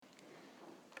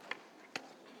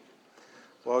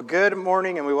Well, good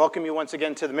morning, and we welcome you once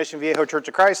again to the Mission Viejo Church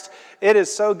of Christ. It is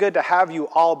so good to have you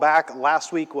all back.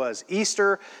 Last week was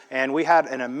Easter, and we had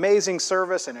an amazing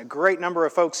service and a great number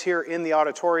of folks here in the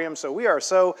auditorium. So we are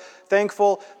so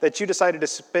thankful that you decided to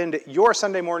spend your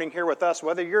Sunday morning here with us,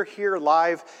 whether you're here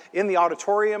live in the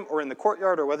auditorium or in the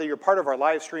courtyard, or whether you're part of our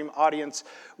live stream audience.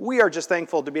 We are just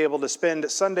thankful to be able to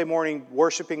spend Sunday morning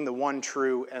worshiping the one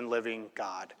true and living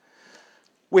God.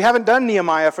 We haven't done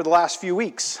Nehemiah for the last few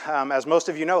weeks. As most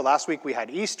of you know, last week we had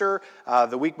Easter.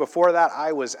 The week before that,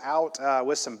 I was out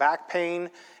with some back pain.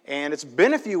 And it's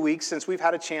been a few weeks since we've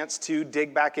had a chance to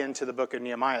dig back into the book of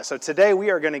Nehemiah. So today we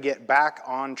are going to get back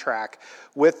on track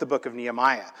with the book of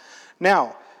Nehemiah.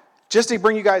 Now, just to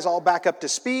bring you guys all back up to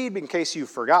speed, in case you've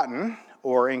forgotten,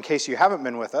 or in case you haven't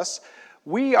been with us,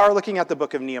 we are looking at the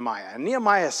book of Nehemiah. And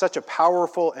Nehemiah is such a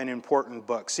powerful and important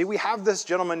book. See, we have this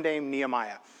gentleman named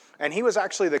Nehemiah. And he was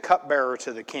actually the cupbearer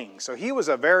to the king. So he was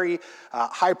a very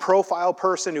high-profile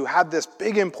person who had this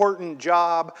big, important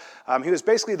job. He was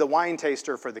basically the wine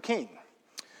taster for the king.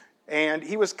 And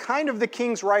he was kind of the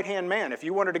king's right-hand man. If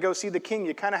you wanted to go see the king,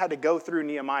 you kind of had to go through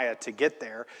Nehemiah to get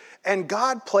there. And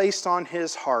God placed on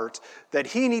his heart that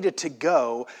he needed to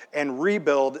go and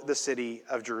rebuild the city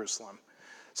of Jerusalem.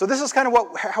 So this is kind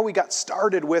of how we got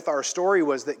started with our story,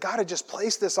 was that God had just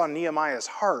placed this on Nehemiah's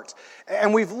heart.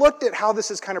 And we've looked at how this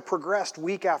has kind of progressed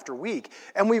week after week.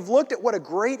 And we've looked at what a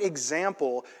great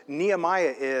example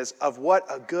Nehemiah is of what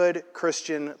a good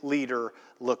Christian leader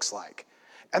looks like.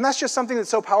 And that's just something that's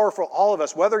so powerful for all of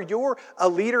us. Whether you're a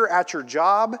leader at your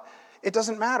job, it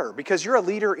doesn't matter, because you're a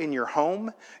leader in your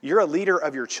home, you're a leader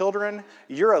of your children,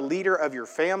 you're a leader of your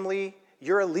family,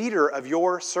 you're a leader of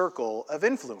your circle of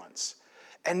influence.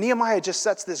 And Nehemiah just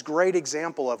sets this great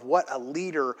example of what a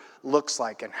leader looks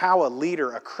like and how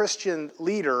a Christian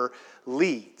leader,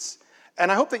 leads.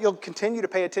 And I hope that you'll continue to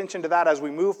pay attention to that as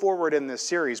we move forward in this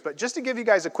series. But just to give you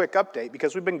guys a quick update,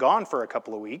 because we've been gone for a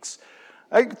couple of weeks,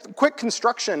 a quick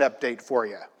construction update for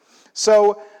you.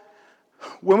 So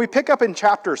when we pick up in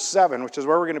chapter 7, which is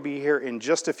where we're going to be here in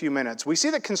just a few minutes, we see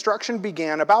that construction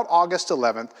began about August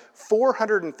 11th,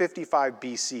 455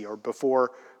 BC, or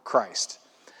before Christ.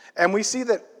 And we see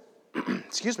that,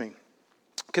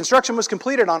 construction was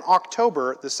completed on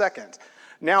October the 2nd.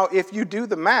 Now, if you do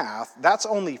the math, that's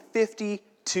only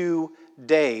 52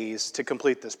 days to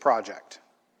complete this project.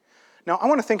 Now, I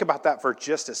want to think about that for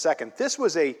just a second. This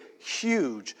was a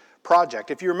huge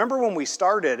project. If you remember when we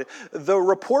started, the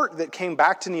report that came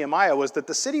back to Nehemiah was that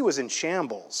the city was in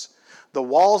shambles. The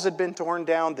walls had been torn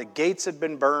down, the gates had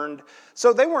been burned.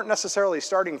 So they weren't necessarily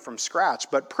starting from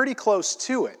scratch, but pretty close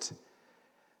to it.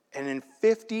 And in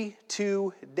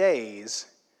 52 days,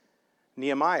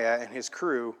 Nehemiah and his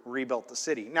crew rebuilt the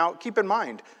city. Now, keep in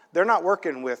mind, they're not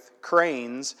working with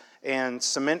cranes and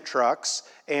cement trucks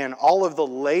and all of the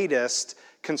latest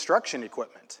construction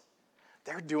equipment.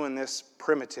 They're doing this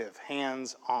primitive,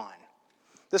 hands-on.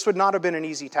 This would not have been an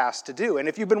easy task to do. And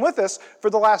if you've been with us for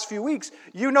the last few weeks,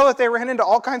 you know that they ran into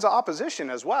all kinds of opposition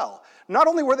as well. Not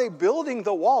only were they building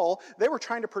the wall, they were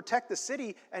trying to protect the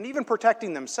city and even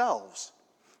protecting themselves.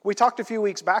 We talked a few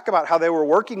weeks back about how they were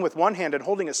working with one hand and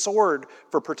holding a sword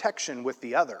for protection with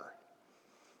the other.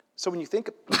 So when you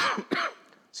think,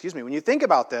 when you think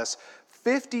about this,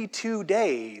 52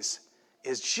 days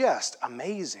is just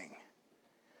amazing.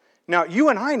 Now, you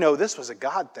and I know this was a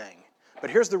God thing,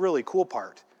 but here's the really cool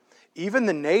part. Even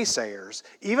the naysayers,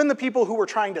 even the people who were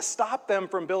trying to stop them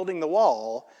from building the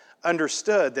wall,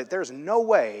 understood that there's no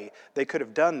way they could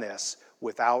have done this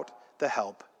without the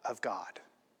help of God.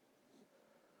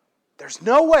 There's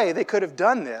no way they could have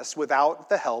done this without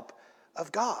the help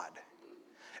of God.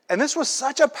 And this was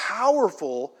such a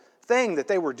powerful thing that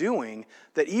they were doing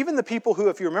that even the people who,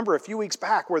 if you remember a few weeks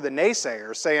back, were the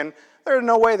naysayers saying, there's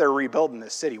no way they're rebuilding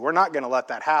this city. We're not going to let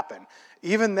that happen.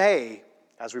 Even they,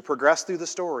 as we progress through the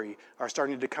story, are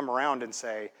starting to come around and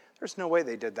say, there's no way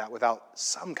they did that without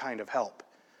some kind of help.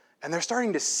 And they're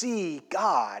starting to see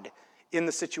God in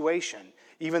the situation,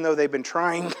 even though they've been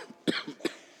trying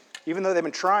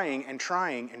and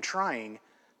trying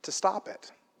to stop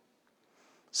it.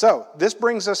 So this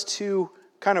brings us to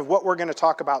kind of what we're going to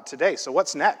talk about today. So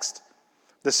what's next?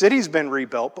 The city's been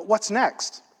rebuilt, but what's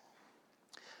next?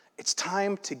 It's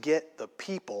time to get the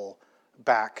people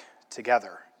back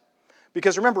together.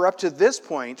 Because remember, up to this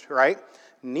point, right,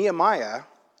 Nehemiah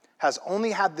has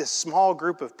only had this small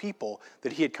group of people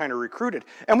that he had kind of recruited.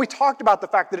 And we talked about the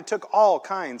fact that it took all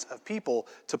kinds of people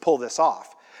to pull this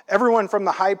off. Everyone from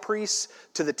the high priests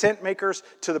to the tent makers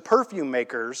to the perfume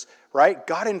makers, right,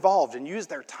 got involved and used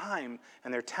their time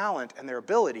and their talent and their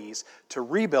abilities to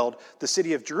rebuild the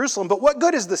city of Jerusalem. But what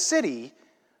good is the city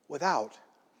without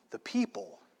the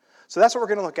people So that's what we're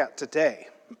going to look at today.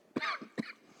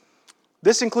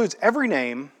 This includes every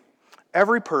name,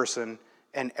 every person,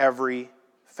 and every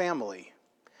family.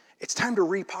 It's time to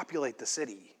repopulate the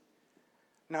city.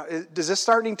 Now, is this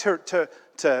starting to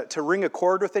ring a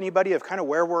chord with anybody of kind of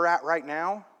where we're at right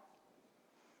now?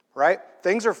 Right?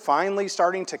 Things are finally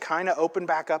starting to kind of open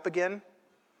back up again.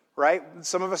 Right?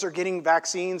 Some of us are getting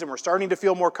vaccines and we're starting to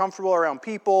feel more comfortable around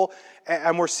people.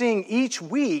 And we're seeing each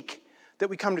week that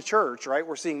we come to church, right?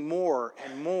 We're seeing more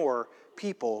and more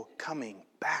people coming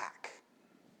back.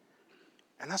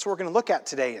 And that's what we're going to look at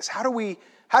today is how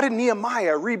did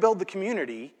Nehemiah rebuild the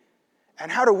community?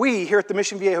 And how do we here at the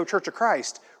Mission Viejo Church of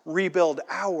Christ rebuild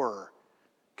our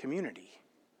community?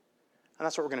 And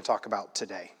that's what we're going to talk about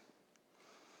today.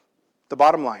 The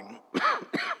bottom line,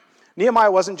 Nehemiah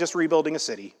wasn't just rebuilding a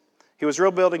city. He was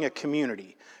rebuilding a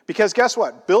community. Because guess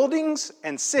what? Buildings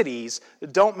and cities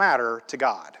don't matter to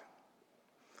God.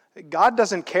 God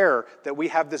doesn't care that we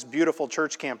have this beautiful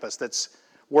church campus that's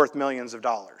worth millions of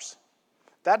dollars.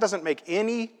 That doesn't make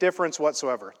any difference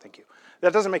whatsoever. Thank you.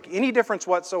 That doesn't make any difference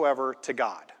whatsoever to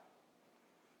God.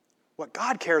 What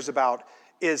God cares about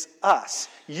is us,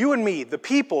 you and me, the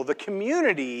people, the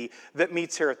community that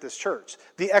meets here at this church,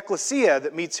 the ecclesia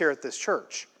that meets here at this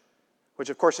church, which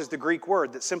of course is the Greek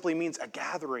word that simply means a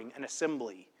gathering, an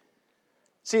assembly.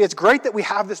 See, it's great that we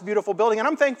have this beautiful building, and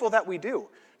I'm thankful that we do.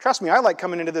 Trust me, I like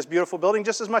coming into this beautiful building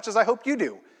just as much as I hope you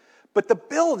do. But the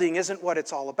building isn't what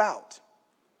it's all about.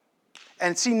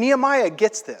 And see, Nehemiah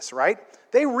gets this, right?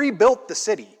 They rebuilt the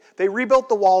city. They rebuilt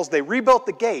the walls. They rebuilt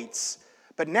the gates.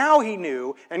 But now he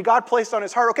knew, and God placed on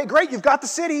his heart, okay, great, you've got the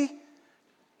city.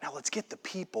 Now let's get the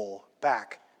people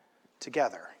back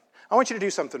together. I want you to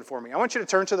do something for me. I want you to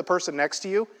turn to the person next to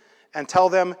you and tell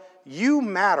them, you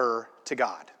matter to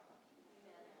God.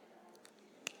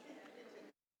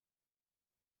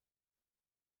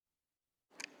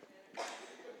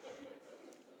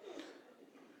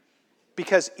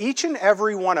 Because each and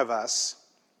every one of us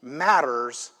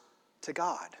matters to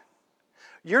God.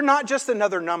 You're not just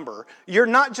another number. You're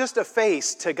not just a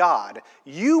face to God.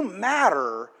 You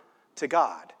matter to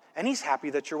God. And He's happy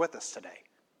that you're with us today.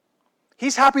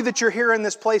 He's happy that you're here in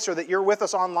this place or that you're with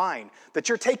us online, that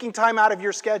you're taking time out of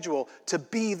your schedule to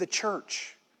be the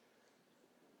church,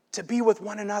 to be with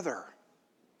one another,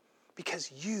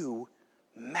 because you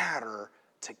matter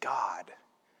to God.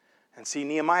 And see,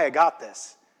 Nehemiah got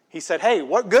this. He said, hey,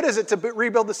 what good is it to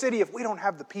rebuild the city if we don't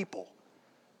have the people?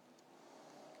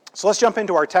 So let's jump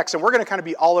into our text, and we're going to kind of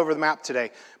be all over the map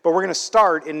today. But we're going to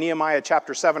start in Nehemiah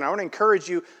chapter 7. I want to encourage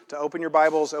you to open your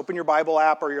Bibles, open your Bible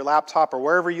app or your laptop or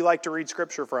wherever you like to read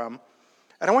Scripture from.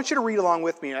 And I want you to read along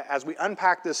with me as we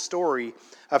unpack this story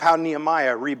of how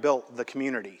Nehemiah rebuilt the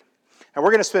community. And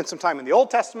we're going to spend some time in the Old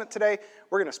Testament today.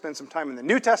 We're going to spend some time in the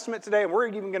New Testament today. And we're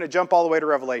even going to jump all the way to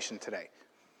Revelation today.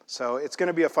 So it's going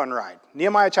to be a fun ride.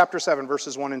 Nehemiah chapter 7,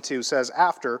 verses 1 and 2 says,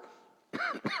 After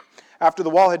the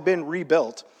wall had been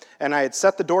rebuilt, and I had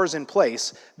set the doors in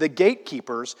place, the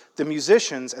gatekeepers, the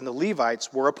musicians, and the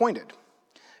Levites were appointed.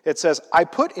 It says, I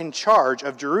put in charge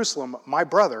of Jerusalem my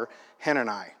brother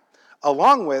Hanani,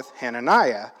 along with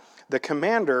Hananiah, the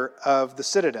commander of the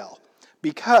citadel,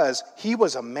 because he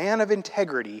was a man of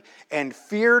integrity and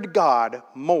feared God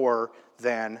more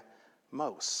than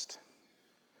most.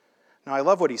 Now, I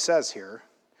love what he says here,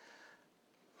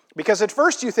 because at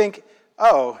first you think,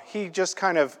 oh, he just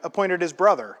kind of appointed his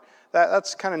brother.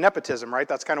 That's kind of nepotism, right?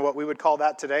 That's kind of what we would call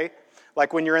that today.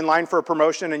 Like when you're in line for a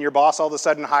promotion and your boss all of a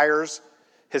sudden hires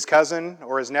his cousin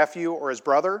or his nephew or his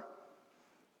brother.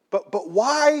 But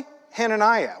why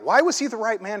Hananiah? Why was he the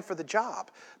right man for the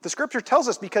job? The scripture tells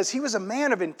us because he was a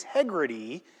man of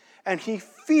integrity and he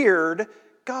feared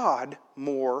God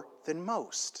more than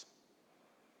most.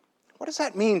 What does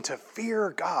that mean to fear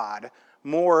God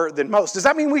more than most? Does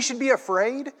that mean we should be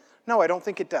afraid? No, I don't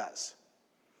think it does.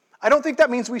 I don't think that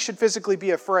means we should physically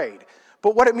be afraid.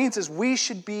 But what it means is we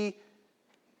should be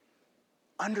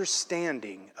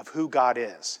understanding of who God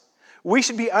is. We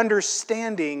should be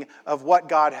understanding of what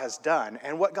God has done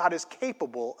and what God is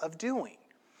capable of doing.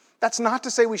 That's not to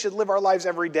say we should live our lives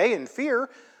every day in fear,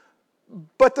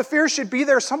 but the fear should be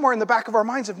there somewhere in the back of our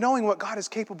minds of knowing what God is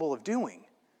capable of doing.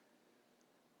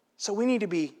 So we need to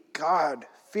be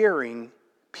God-fearing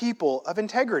people of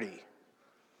integrity.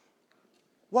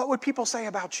 What would people say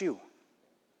about you?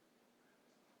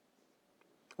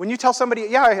 When you tell somebody,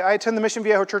 yeah, I attend the Mission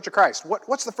Viejo Church of Christ,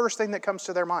 what's the first thing that comes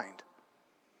to their mind?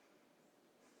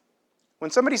 When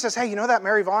somebody says, hey, you know that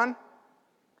Mary Vaughn?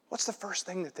 What's the first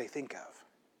thing that they think of?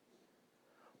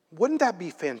 Wouldn't that be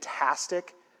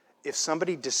fantastic if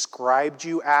somebody described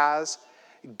you as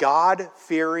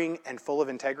God-fearing and full of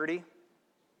integrity?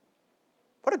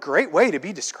 What a great way to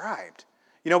be described.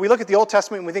 We look at the Old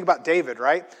Testament and we think about David,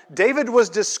 right? David was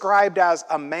described as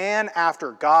a man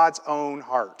after God's own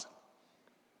heart.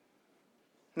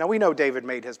 Now, we know David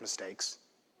made his mistakes,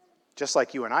 just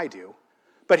like you and I do.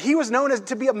 But he was known as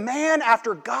to be a man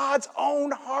after God's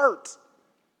own heart.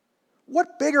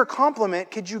 What bigger compliment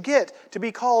could you get to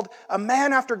be called a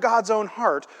man after God's own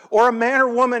heart, or a man or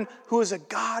woman who is a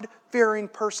God-fearing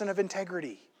person of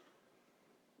integrity?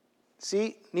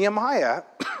 See, Nehemiah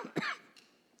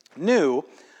knew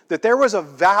that there was a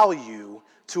value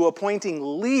to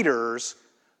appointing leaders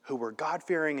who were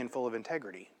God-fearing and full of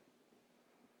integrity.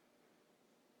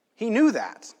 He knew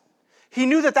that. He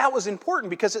knew that that was important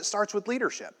because it starts with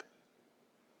leadership.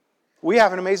 We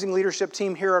have an amazing leadership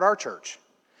team here at our church,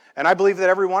 and I believe that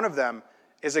every one of them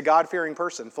is a God-fearing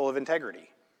person full of integrity.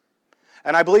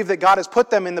 And I believe that God has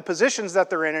put them in the positions that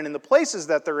they're in and in the places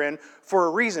that they're in for a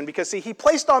reason, because, see, He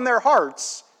placed on their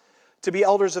hearts to be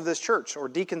elders of this church or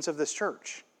deacons of this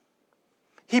church.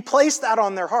 He placed that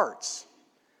on their hearts,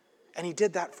 and He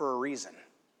did that for a reason.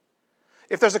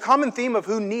 If there's a common theme of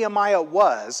who Nehemiah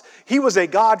was, he was a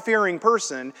God-fearing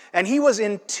person, and he was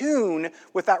in tune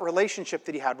with that relationship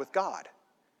that he had with God.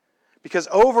 Because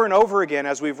over and over again,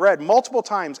 as we've read multiple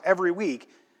times every week,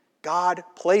 God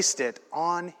placed it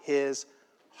on his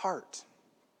heart.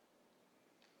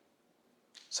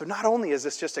 So not only is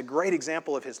this just a great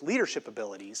example of his leadership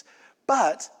abilities,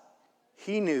 but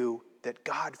he knew that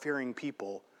God-fearing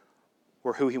people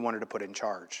were who he wanted to put in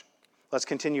charge. Let's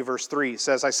continue. Verse 3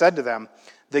 says, I said to them,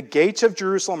 the gates of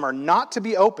Jerusalem are not to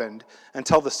be opened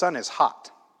until the sun is hot.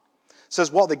 It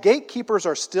says, while the gatekeepers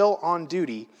are still on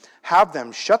duty, have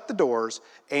them shut the doors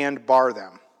and bar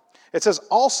them. It says,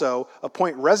 also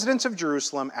appoint residents of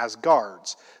Jerusalem as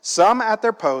guards, some at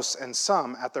their posts and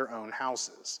some at their own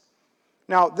houses.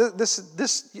 Now,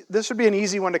 this should be an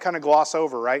easy one to kind of gloss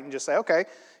over, right? And just say, okay,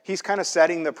 he's kind of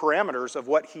setting the parameters of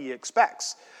what he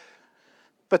expects.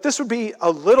 But this would be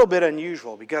a little bit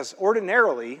unusual because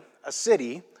ordinarily a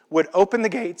city would open the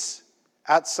gates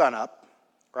at sunup,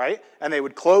 right? And they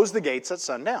would close the gates at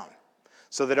sundown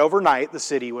so that overnight the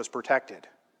city was protected.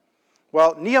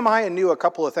 Well, Nehemiah knew a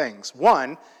couple of things.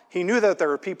 One, he knew that there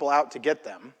were people out to get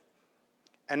them.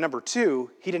 And number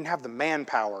two, he didn't have the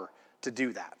manpower to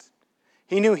do that.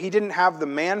 He knew he didn't have the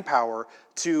manpower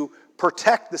to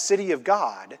protect the city of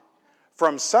God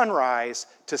from sunrise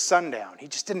to sundown. He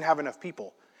just didn't have enough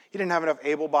people. He didn't have enough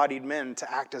able-bodied men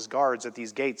to act as guards at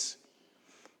these gates.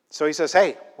 So he says,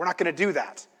 hey, we're not going to do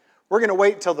that. We're going to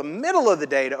wait until the middle of the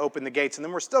day to open the gates, and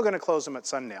then we're still going to close them at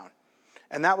sundown.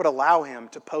 And that would allow him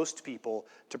to post people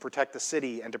to protect the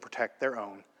city and to protect their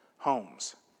own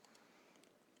homes.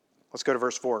 Let's go to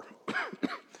verse 4. It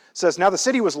says, now the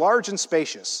city was large and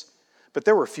spacious, but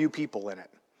there were few people in it,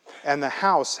 and the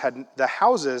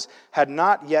houses had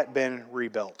not yet been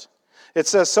rebuilt. It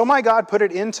says, so my God put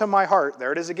it into my heart.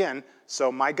 There it is again.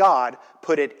 So my God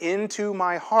put it into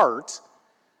my heart.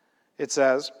 It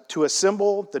says, to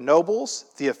assemble the nobles,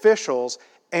 the officials,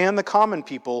 and the common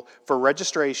people for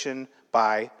registration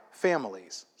by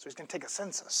families. So he's going to take a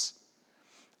census.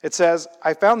 It says,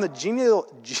 I found the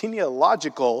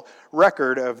genealogical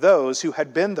record of those who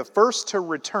had been the first to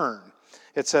return.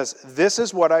 It says, this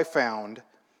is what I found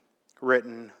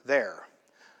written there.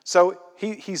 So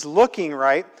he's looking,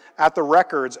 right, at the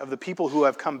records of the people who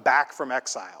have come back from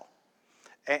exile.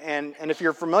 And if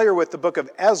you're familiar with the book of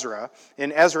Ezra,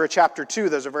 in Ezra chapter 2,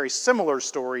 there's a very similar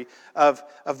story of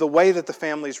the way that the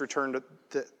families returned,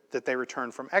 that they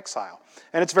returned from exile.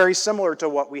 And it's very similar to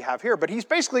what we have here. But he's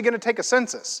basically going to take a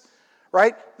census,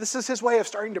 right? This is his way of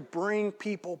starting to bring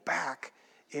people back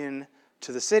into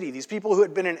the city. These people who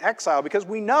had been in exile, because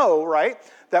we know, right,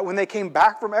 that when they came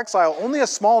back from exile, only a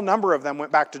small number of them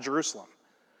went back to Jerusalem.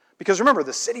 Because remember,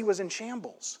 the city was in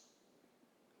shambles.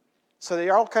 So they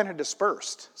are all kind of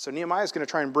dispersed. So Nehemiah is going to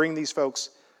try and bring these folks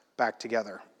back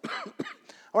together.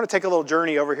 I want to take a little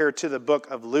journey over here to the book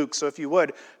of Luke. So if you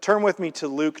would, turn with me to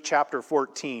Luke chapter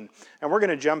 14. And we're going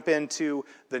to jump into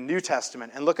the New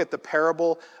Testament and look at the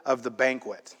parable of the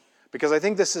banquet. Because I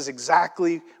think this is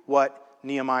exactly what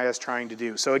Nehemiah is trying to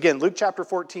do. So again, Luke chapter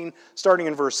 14, starting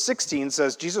in verse 16,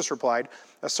 says, Jesus replied,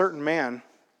 a certain man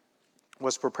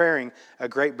was preparing a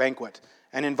great banquet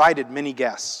and invited many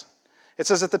guests. It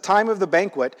says, at the time of the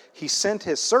banquet, he sent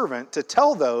his servant to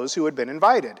tell those who had been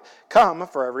invited, come,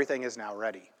 for everything is now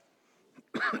ready.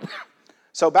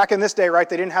 So back in this day, right,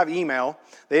 they didn't have email.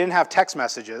 They didn't have text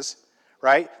messages,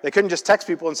 right? They couldn't just text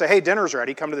people and say, hey, dinner's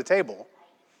ready, come to the table.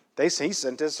 He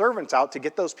sent his servants out to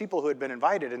get those people who had been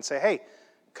invited and say, hey,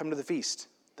 come to the feast.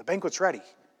 The banquet's ready.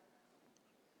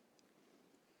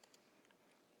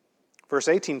 Verse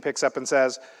 18 picks up and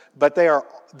says, but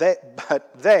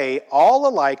they all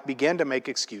alike began to make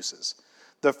excuses.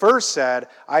 The first said,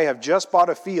 I have just bought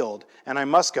a field, and I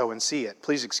must go and see it.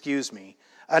 Please excuse me.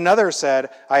 Another said,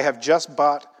 I have just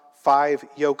bought 5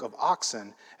 yoke of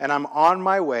oxen, and I'm on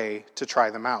my way to try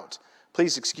them out.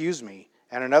 Please excuse me.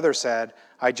 And another said,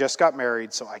 I just got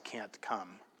married, so I can't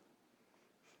come.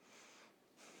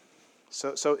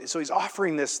 So he's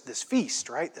offering this feast,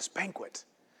 right? This banquet.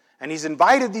 And he's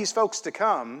invited these folks to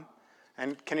come.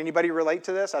 And can anybody relate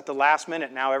to this? At the last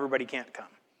minute, now everybody can't come.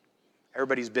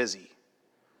 Everybody's busy.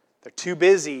 They're too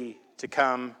busy to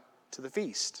come to the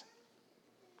feast.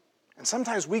 And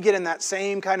sometimes we get in that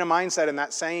same kind of mindset, in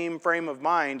that same frame of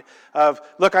mind of,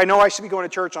 look, I know I should be going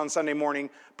to church on Sunday morning,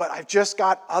 but I've just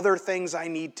got other things I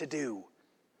need to do.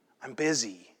 I'm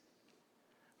busy.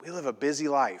 We live a busy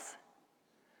life.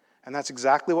 And that's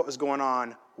exactly what was going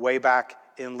on way back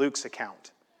in Luke's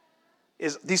account.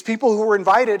 Is these people who were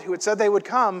invited, who had said they would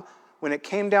come, when it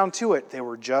came down to it, they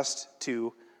were just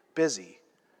too busy.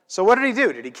 So what did he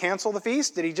do? Did he cancel the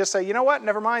feast? Did he just say, you know what,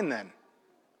 never mind then?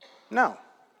 No.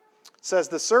 It says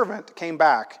the servant came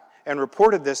back and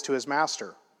reported this to his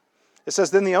master. It says,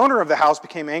 then the owner of the house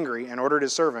became angry and ordered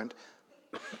his servant,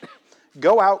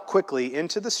 go out quickly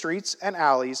into the streets and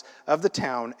alleys of the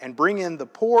town and bring in the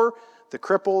poor, the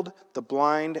crippled, the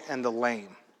blind, and the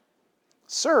lame.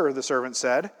 Sir, the servant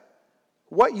said,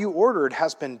 what you ordered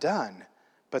has been done,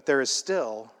 but there is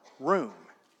still room.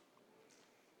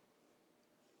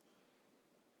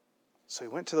 So he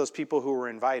went to those people who were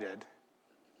invited,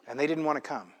 and they didn't want to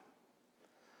come.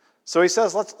 So he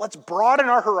says, let's broaden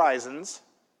our horizons.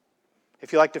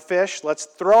 If you like to fish, let's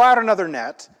throw out another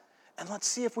net, and let's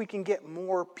see if we can get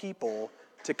more people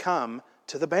to come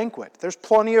to the banquet. There's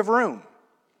plenty of room.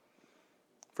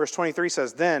 Verse 23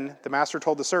 says, then the master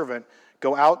told the servant,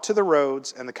 go out to the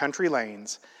roads and the country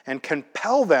lanes and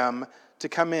compel them to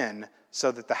come in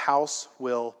so that the house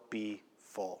will be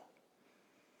full.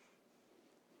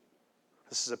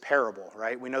 This is a parable,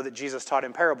 right? We know that Jesus taught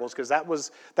in parables because that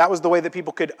was the way that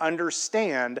people could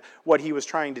understand what he was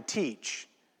trying to teach.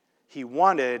 He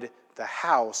wanted the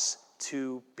house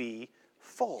to be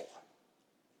full.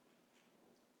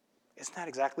 Isn't that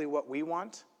exactly what we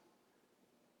want?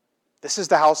 This is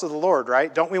the house of the Lord,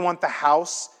 right? Don't we want the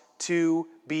house to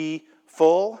be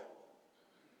full?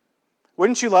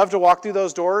 Wouldn't you love to walk through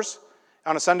those doors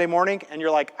on a Sunday morning and you're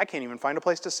like, I can't even find a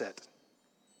place to sit?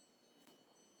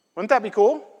 Wouldn't that be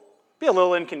cool? Be a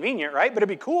little inconvenient, right? But it'd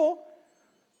be cool.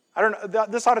 I don't know.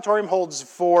 This auditorium holds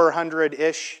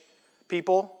 400-ish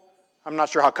people. I'm not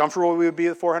sure how comfortable we would be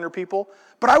with 400 people.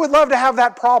 But I would love to have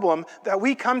that problem that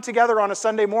we come together on a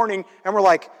Sunday morning and we're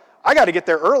like, I got to get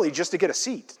there early just to get a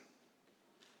seat.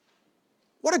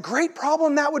 What a great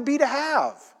problem that would be to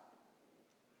have.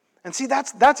 And see,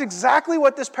 that's exactly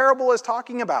what this parable is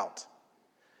talking about,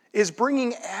 is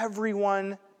bringing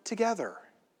everyone together.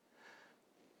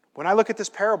 When I look at this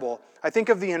parable, I think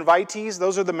of the invitees.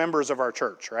 Those are the members of our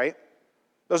church, right?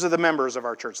 Those are the members of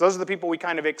our church. Those are the people we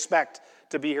kind of expect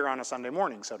to be here on a Sunday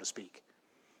morning, so to speak.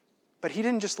 But he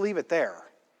didn't just leave it there.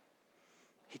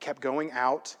 He kept going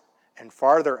out and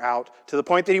farther out to the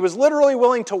point that he was literally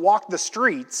willing to walk the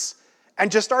streets and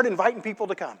just start inviting people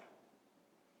to come.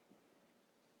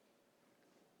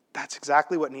 That's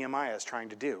exactly what Nehemiah is trying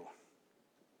to do.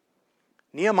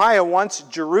 Nehemiah wants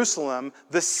Jerusalem,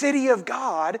 the city of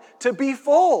God, to be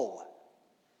full.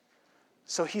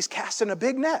 So he's casting a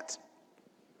big net.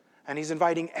 And he's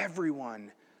inviting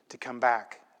everyone to come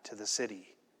back to the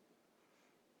city.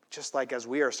 Just like as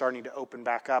we are starting to open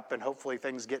back up and hopefully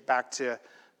things get back to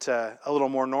a little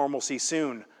more normalcy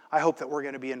soon, I hope that we're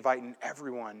going to be inviting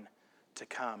everyone to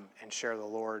come and share the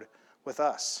Lord with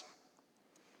us.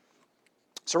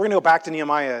 So we're going to go back to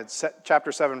Nehemiah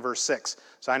chapter 7, verse 6.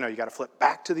 So I know you got to flip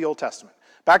back to the Old Testament.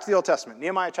 Back to the Old Testament,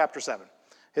 Nehemiah chapter 7.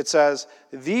 It says,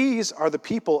 these are the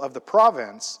people of the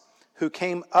province who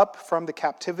came up from the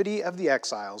captivity of the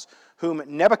exiles, whom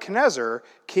Nebuchadnezzar,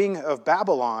 king of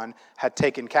Babylon, had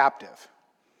taken captive.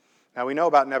 Now we know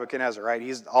about Nebuchadnezzar, right?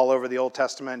 He's all over the Old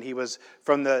Testament. He was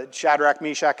from the Shadrach,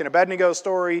 Meshach, and Abednego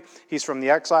story. He's from the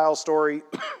exile story.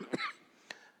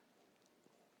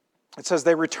 It says,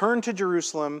 they returned to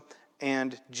Jerusalem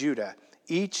and Judah,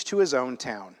 each to his own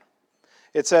town.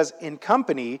 It says, in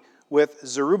company with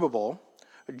Zerubbabel,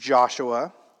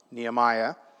 Joshua,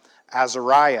 Nehemiah,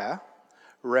 Azariah,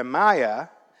 Remiah,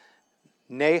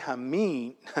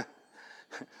 Nehemani,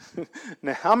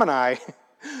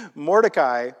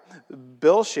 Mordecai,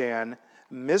 Bilshan,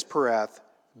 Mizpereth,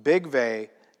 Bigvai,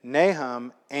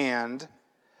 Nahum, and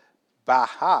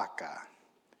Bahaka.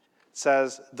 It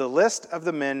says, the list of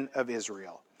the men of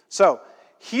Israel. So,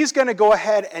 he's going to go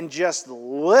ahead and just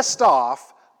list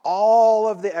off all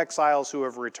of the exiles who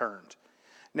have returned.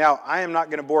 Now, I am not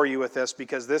going to bore you with this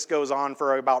because this goes on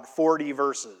for about 40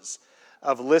 verses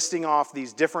of listing off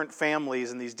these different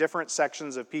families and these different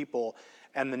sections of people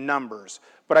and the numbers.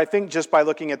 But I think just by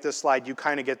looking at this slide, you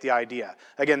kind of get the idea.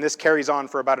 Again, this carries on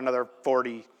for about another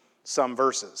 40-some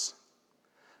verses.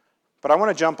 But I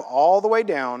want to jump all the way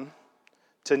down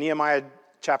to Nehemiah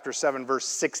chapter 7, verse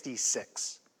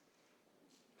 66.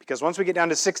 Because once we get down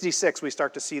to 66, we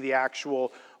start to see the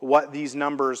actual, what these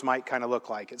numbers might kind of look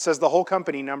like. It says the whole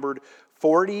company numbered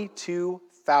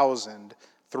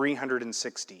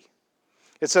 42,360.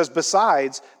 It says,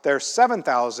 besides, there are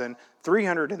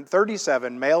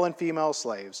 7,337 male and female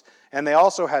slaves, and they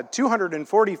also had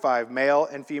 245 male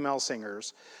and female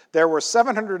singers. There were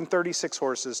 736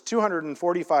 horses,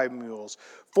 245 mules,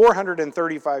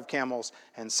 435 camels,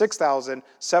 and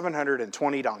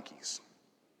 6,720 donkeys.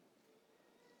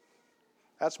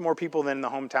 That's more people than the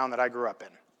hometown that I grew up in,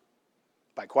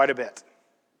 by quite a bit.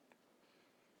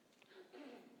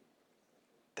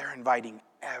 They're inviting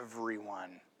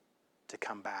everyone to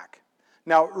come back.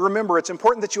 Now, remember, it's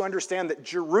important that you understand that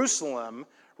Jerusalem,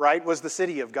 right, was the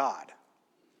city of God.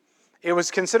 It was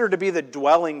considered to be the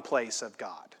dwelling place of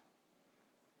God.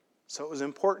 So it was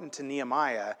important to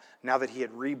Nehemiah, now that he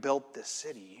had rebuilt this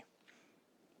city,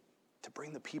 to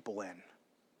bring the people in.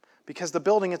 Because the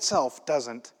building itself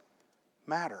doesn't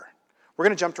matter. We're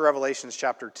going to jump to Revelations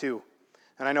chapter 2.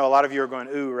 And I know a lot of you are going,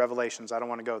 ooh, Revelations, I don't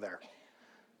want to go there.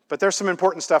 But there's some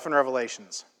important stuff in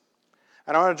Revelations.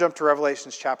 And I want to jump to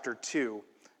Revelations chapter 2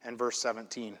 and verse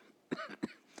 17. It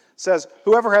says,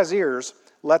 whoever has ears,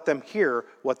 let them hear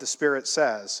what the Spirit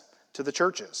says to the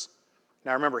churches.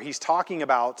 Now remember, he's talking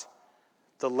about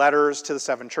the letters to the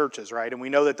 7 churches, right? And we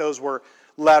know that those were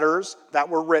letters that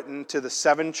were written to the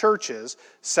 7 churches,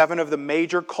 7 of the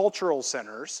major cultural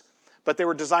centers, but they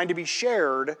were designed to be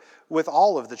shared with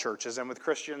all of the churches and with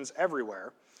Christians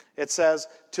everywhere. It says,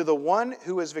 to the one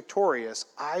who is victorious,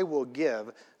 I will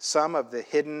give some of the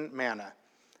hidden manna.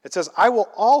 It says, I will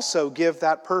also give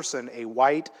that person a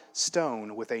white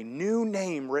stone with a new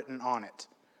name written on it,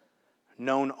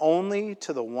 known only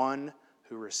to the one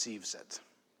who receives it.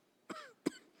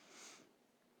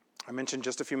 I mentioned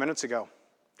just a few minutes ago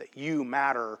that you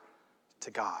matter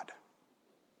to God.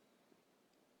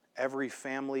 Every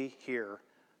family here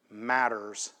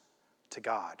matters to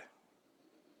God.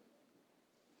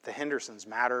 The Hendersons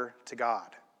matter to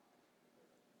God.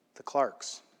 The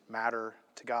Clarks matter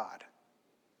to God.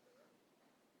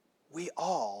 We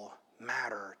all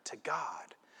matter to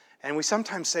God. And we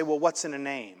sometimes say, well, what's in a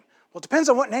name? Well, it depends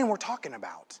on what name we're talking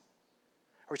about.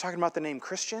 Are we talking about the name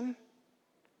Christian?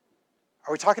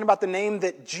 Are we talking about the name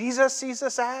that Jesus sees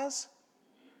us as?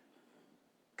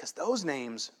 Because those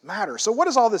names matter. So what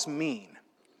does all this mean?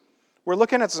 We're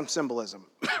looking at some symbolism.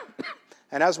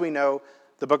 And as we know,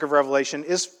 the book of Revelation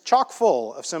is chock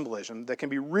full of symbolism that can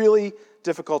be really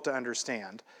difficult to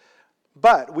understand.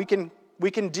 But we can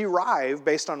derive,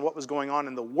 based on what was going on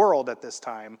in the world at this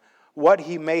time, what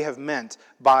he may have meant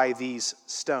by these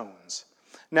stones.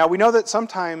 Now, we know that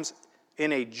sometimes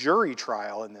in a jury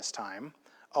trial in this time,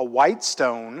 a white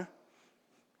stone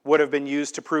would have been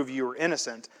used to prove you were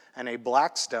innocent, and a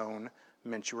black stone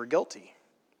meant you were guilty.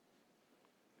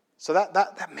 So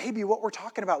that may be what we're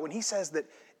talking about when he says that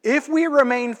if we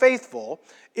remain faithful,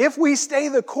 if we stay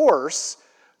the course,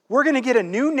 we're going to get a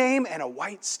new name and a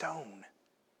white stone.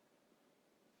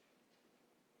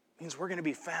 It means we're going to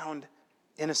be found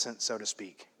innocent, so to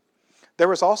speak. There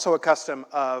was also a custom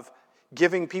of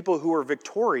giving people who were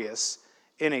victorious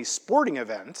in a sporting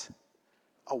event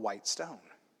a white stone.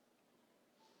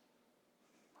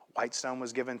 A white stone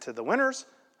was given to the winners,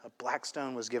 a black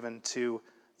stone was given to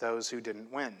those who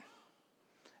didn't win.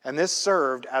 And this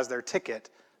served as their ticket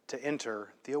to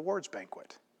enter the awards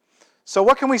banquet. So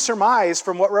what can we surmise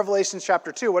from what Revelation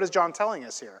chapter 2, what is John telling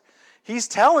us here? He's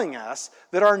telling us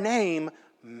that our name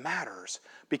matters.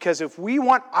 Because if we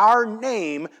want our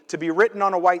name to be written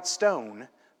on a white stone,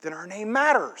 then our name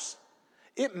matters.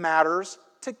 It matters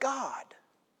to God.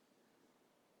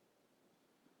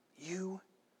 You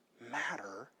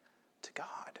matter to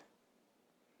God.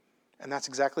 And that's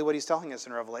exactly what he's telling us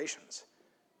in Revelations.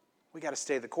 We got to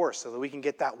stay the course so that we can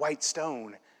get that white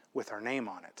stone with our name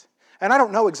on it. And I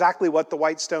don't know exactly what the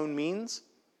white stone means.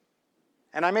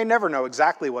 And I may never know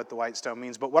exactly what the white stone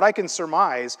means. But what I can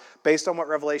surmise, based on what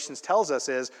Revelations tells us,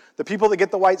 is the people that get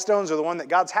the white stones are the one that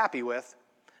God's happy with.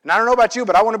 And I don't know about you,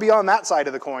 but I want to be on that side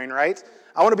of the coin, right?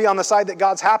 I want to be on the side that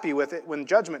God's happy with it when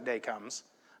Judgment Day comes.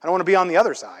 I don't want to be on the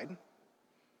other side.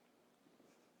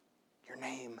 Your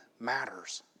name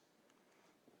matters.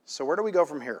 So where do we go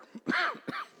from here?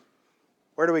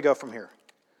 Where do we go from here?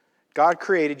 God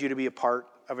created you to be a part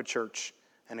of a church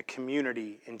and a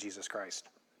community in Jesus Christ.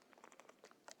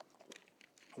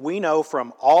 We know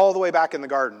from all the way back in the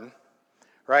garden,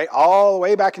 right, all the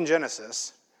way back in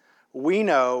Genesis, we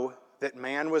know that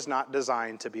man was not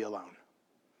designed to be alone.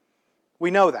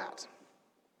 We know that.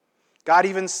 God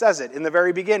even says it in the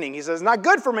very beginning. He says, it's not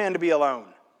good for man to be alone.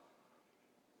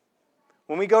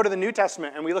 When we go to the New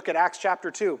Testament and we look at Acts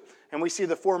chapter 2 and we see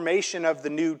the formation of the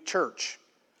new church,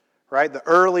 right, the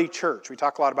early church. We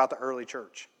talk a lot about the early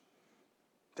church.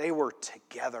 They were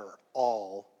together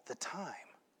all the time.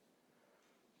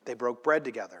 They broke bread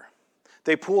together.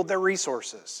 They pooled their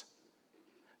resources.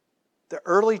 The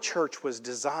early church was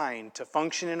designed to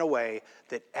function in a way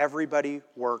that everybody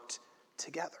worked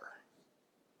together.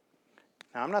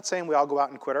 Now, I'm not saying we all go out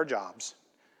and quit our jobs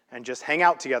and just hang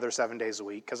out together 7 days a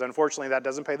week, because unfortunately that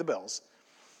doesn't pay the bills.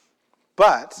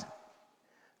 But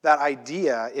that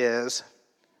idea is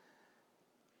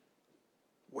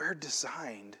we're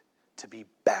designed to be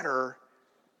better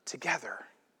together.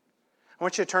 I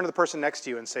want you to turn to the person next to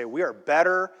you and say, we are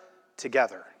better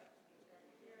together.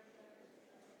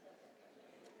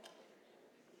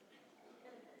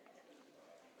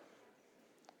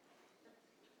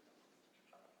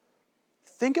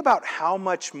 Think about how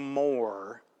much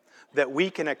more that we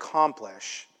can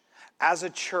accomplish as a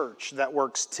church that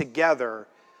works together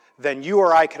than you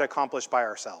or I could accomplish by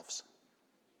ourselves.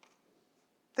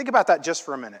 Think about that just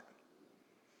for a minute.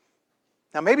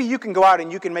 Now, maybe you can go out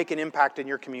and you can make an impact in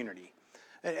your community.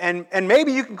 And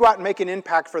maybe you can go out and make an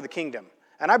impact for the kingdom.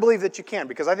 And I believe that you can,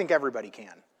 because I think everybody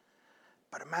can.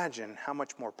 But imagine how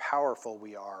much more powerful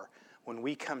we are when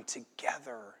we come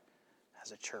together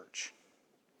as a church.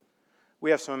 We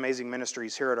have some amazing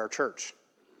ministries here at our church.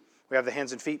 We have the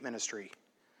Hands and Feet ministry.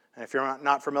 And if you're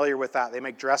not familiar with that, they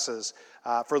make dresses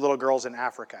for little girls in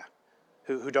Africa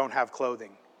who don't have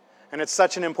clothing. And it's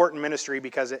such an important ministry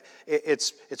because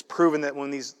it's proven that when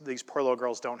these poor little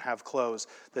girls don't have clothes,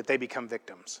 that they become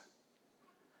victims.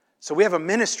 So we have a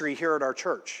ministry here at our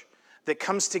church that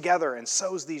comes together and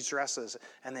sews these dresses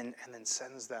and then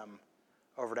sends them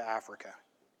over to Africa.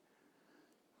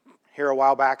 Here a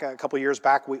while back, a couple years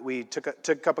back, we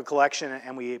took up a collection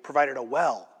and we provided a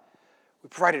well. We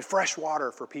provided fresh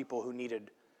water for people who needed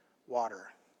water.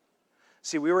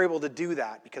 See, we were able to do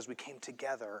that because we came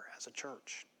together as a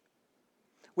church.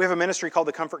 We have a ministry called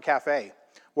the Comfort Cafe,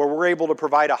 where we're able to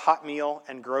provide a hot meal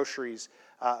and groceries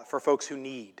for folks who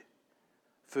need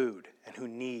food and who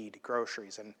need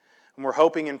groceries. And we're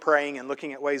hoping and praying and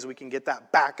looking at ways we can get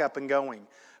that back up and going.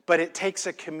 But it takes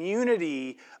a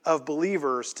community of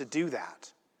believers to do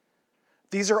that.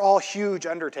 These are all huge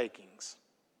undertakings.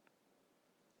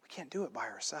 We can't do it by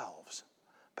ourselves.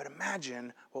 But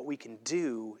imagine what we can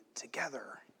do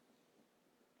together.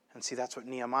 And see, that's what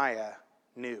Nehemiah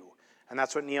knew. And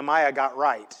that's what Nehemiah got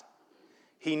right.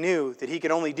 He knew that he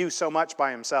could only do so much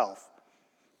by himself.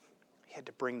 He had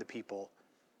to bring the people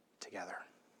together.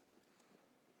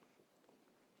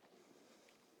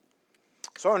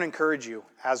 So I want to encourage you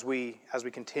as we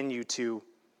continue to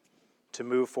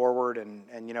move forward,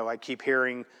 and you know, I keep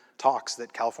hearing talks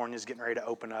that California is getting ready to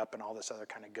open up and all this other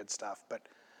kind of good stuff, but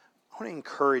I want to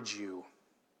encourage you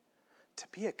to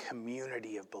be a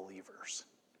community of believers.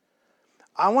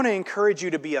 I want to encourage you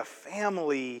to be a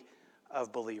family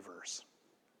of believers.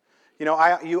 You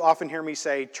know, you often hear me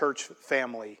say church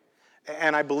family,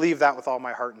 and I believe that with all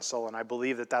my heart and soul, and I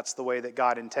believe that that's the way that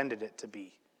God intended it to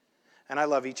be. And I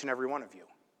love each and every one of you.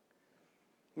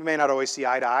 We may not always see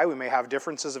eye to eye. We may have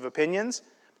differences of opinions.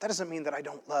 But that doesn't mean that I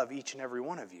don't love each and every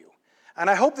one of you. And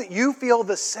I hope that you feel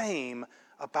the same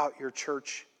about your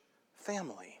church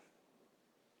family.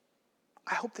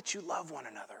 I hope that you love one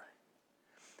another.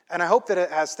 And I hope that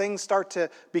as things start to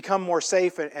become more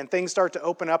safe and things start to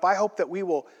open up, I hope that we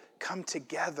will come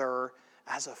together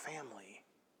as a family.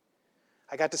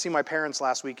 I got to see my parents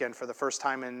last weekend for the first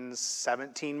time in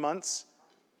 17 months.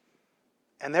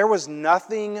 And there was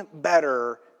nothing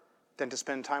better than to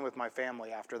spend time with my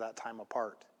family after that time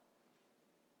apart.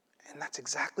 And that's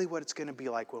exactly what it's going to be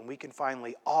like when we can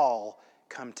finally all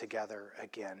come together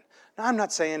again. Now, I'm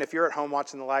not saying if you're at home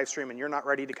watching the live stream and you're not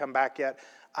ready to come back yet,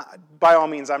 by all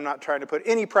means, I'm not trying to put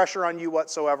any pressure on you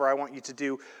whatsoever. I want you to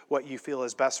do what you feel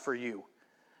is best for you.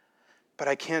 But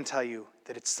I can tell you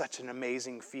that it's such an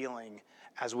amazing feeling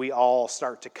as we all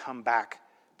start to come back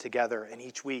together, and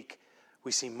each week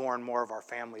we see more and more of our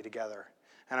family together.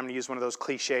 And I'm going to use one of those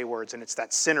cliche words, and it's that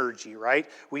synergy, right?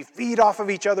 We feed off of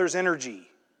each other's energy.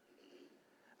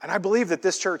 And I believe that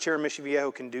this church here in Mission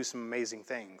Viejo can do some amazing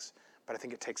things, but I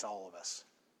think it takes all of us.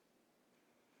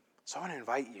 So I want to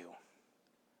invite you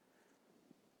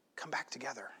come back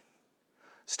together.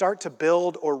 Start to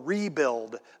build or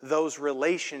rebuild those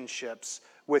relationships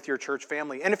with your church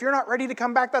family. And if you're not ready to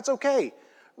come back, that's okay.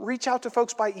 Reach out to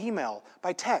folks by email,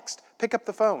 by text. Pick up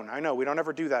the phone. I know, we don't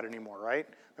ever do that anymore, right?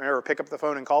 Remember, pick up the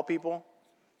phone and call people?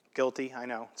 Guilty, I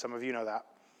know. Some of you know that.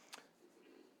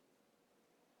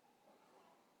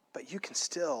 But you can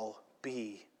still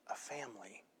be a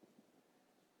family.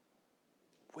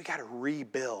 We got to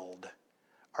rebuild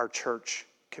our church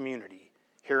community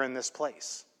here in this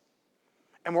place.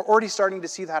 And we're already starting to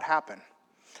see that happen.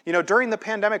 You know, during the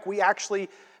pandemic, we actually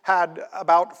had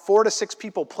about 4 to 6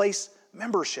 people place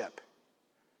membership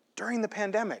during the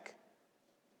pandemic.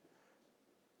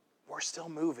 We're still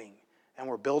moving, and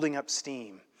we're building up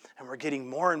steam, and we're getting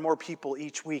more and more people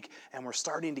each week, and we're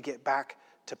starting to get back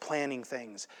to planning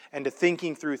things and to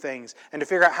thinking through things and to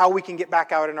figure out how we can get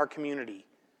back out in our community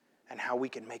and how we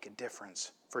can make a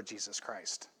difference for Jesus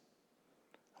Christ.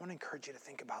 I want to encourage you to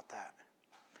think about that.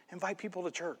 Invite people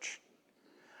to church.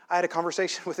 I had a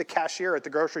conversation with a cashier at the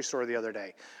grocery store the other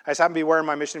day. I just happened to be wearing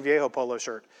my Mission Viejo polo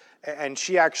shirt, and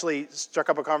she actually struck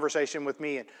up a conversation with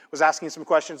me and was asking some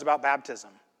questions about baptism.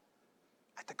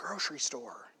 At the grocery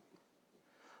store.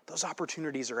 Those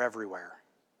opportunities are everywhere.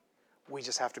 We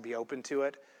just have to be open to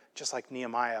it, just like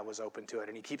Nehemiah was open to it.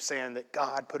 And he keeps saying that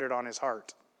God put it on his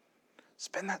heart.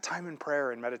 Spend that time in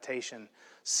prayer and meditation.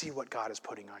 See what God is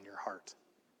putting on your heart.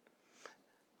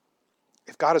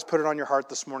 If God has put it on your heart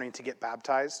this morning to get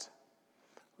baptized,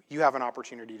 you have an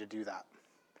opportunity to do that.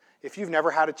 If you've never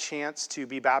had a chance to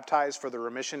be baptized for the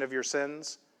remission of your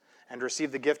sins and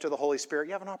receive the gift of the Holy Spirit,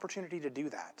 you have an opportunity to do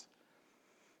that.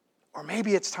 Or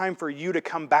maybe it's time for you to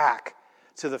come back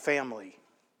to the family.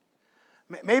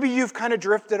 Maybe you've kind of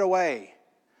drifted away.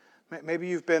 Maybe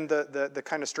you've been the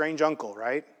kind of strange uncle,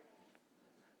 right?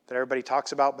 That everybody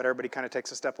talks about, but everybody kind of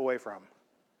takes a step away from.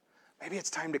 Maybe it's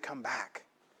time to come back.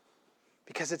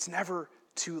 Because it's never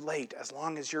too late, as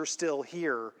long as you're still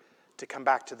here, to come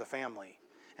back to the family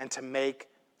and to make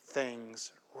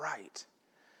things right.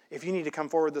 If you need to come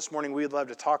forward this morning, we would love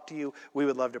to talk to you. We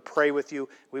would love to pray with you.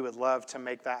 We would love to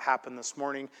make that happen this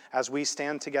morning as we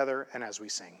stand together and as we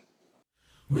sing.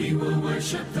 We will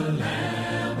worship the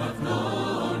Lamb of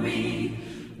glory.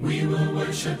 We will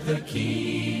worship the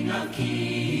King of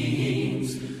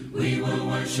kings. We will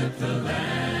worship the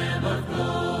Lamb of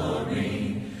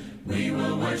glory. We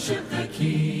will worship the King.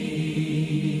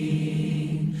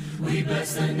 We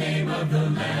bless the name of the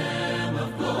Lamb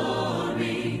of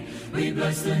glory. We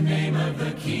bless the name of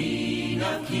the King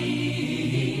of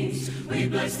kings. We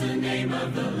bless the name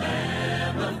of the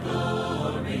Lamb of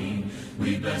glory.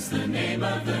 We bless the name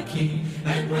of the King.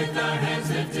 And with our hands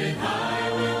lifted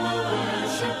high, we will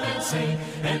worship and sing.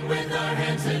 And with our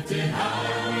hands lifted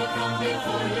high, we come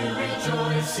before you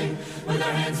rejoicing. With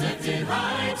our hands lifted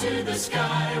high to the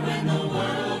sky, when the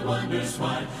world wonders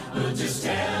why, we'll just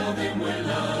tell them we're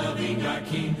loving our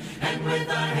King. And with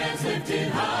our hands lifted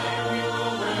high, we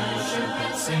will worship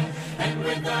and sing. And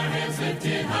with our hands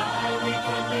lifted high, we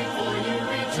come before you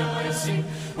rejoicing.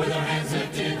 With our hands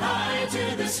lifted high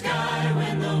to the sky,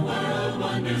 when the world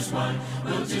wonders why,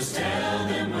 we'll just tell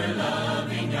them we're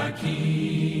loving our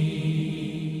King.